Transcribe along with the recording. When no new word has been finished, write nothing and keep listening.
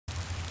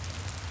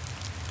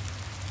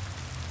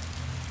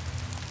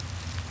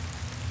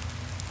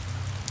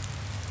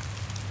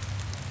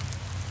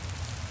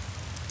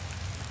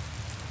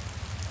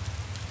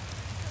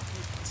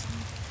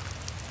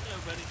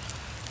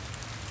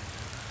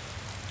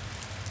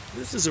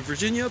This is a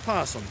Virginia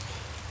opossum.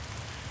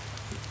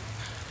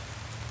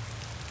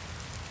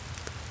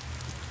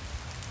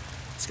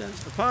 These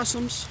guys,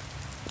 opossums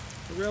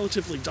are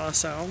relatively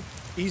docile,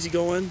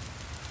 easygoing.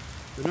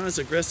 They're not as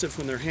aggressive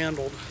when they're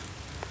handled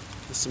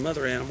as some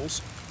other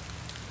animals.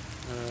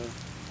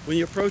 When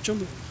you approach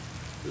them,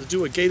 they'll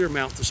do a gator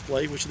mouth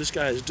display, which this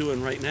guy is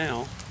doing right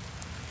now.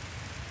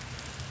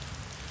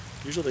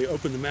 Usually they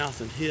open the mouth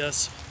and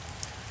hiss.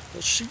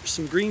 They'll shoot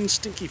some green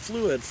stinky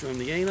fluid from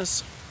the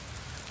anus,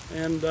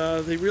 and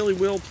they really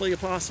will play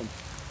opossum.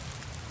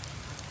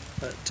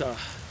 But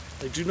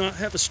they do not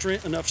have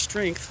enough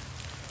strength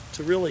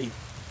to really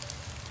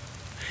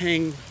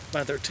hang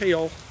by their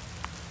tail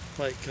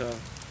like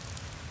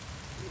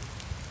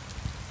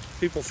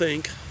people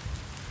think.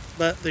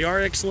 But they are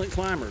excellent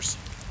climbers,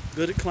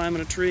 good at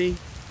climbing a tree.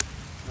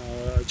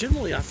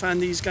 Generally I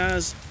find these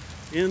guys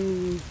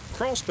in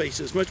crawl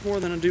spaces much more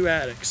than I do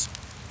attics.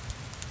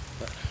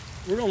 But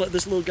we're going to let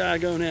this little guy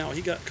go now.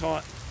 He got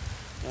caught.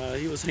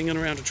 He was hanging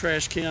around a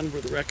trash can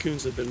where the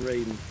raccoons had been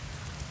raiding.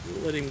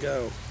 We'll let him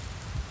go.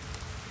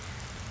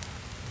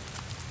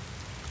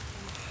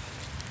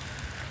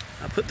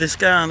 I put this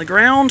guy on the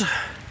ground,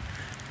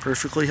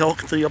 perfectly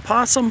healthy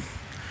opossum,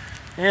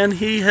 and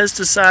he has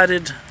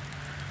decided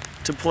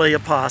to play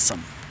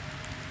opossum.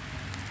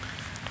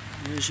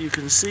 As you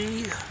can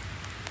see,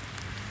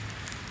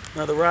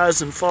 now the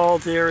rise and fall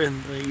there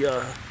in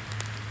the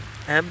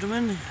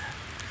abdomen,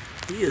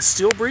 he is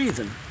still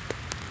breathing.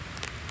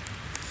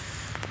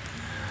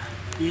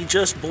 He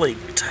just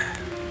blinked.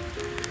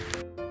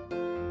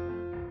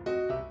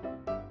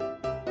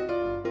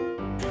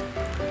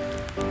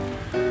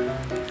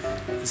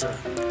 So,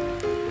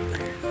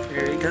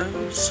 there he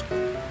goes,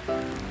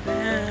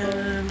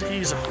 and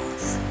he's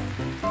off.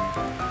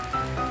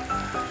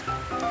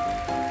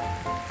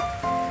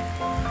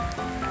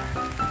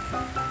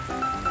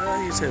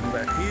 He's heading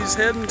back. He's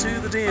heading to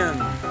the den.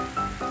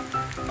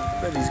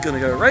 But he's going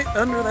to go right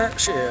under that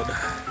shed.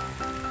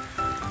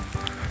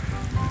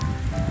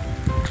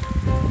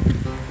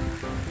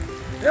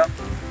 Yep,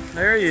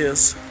 there he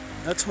is.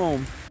 That's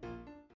home.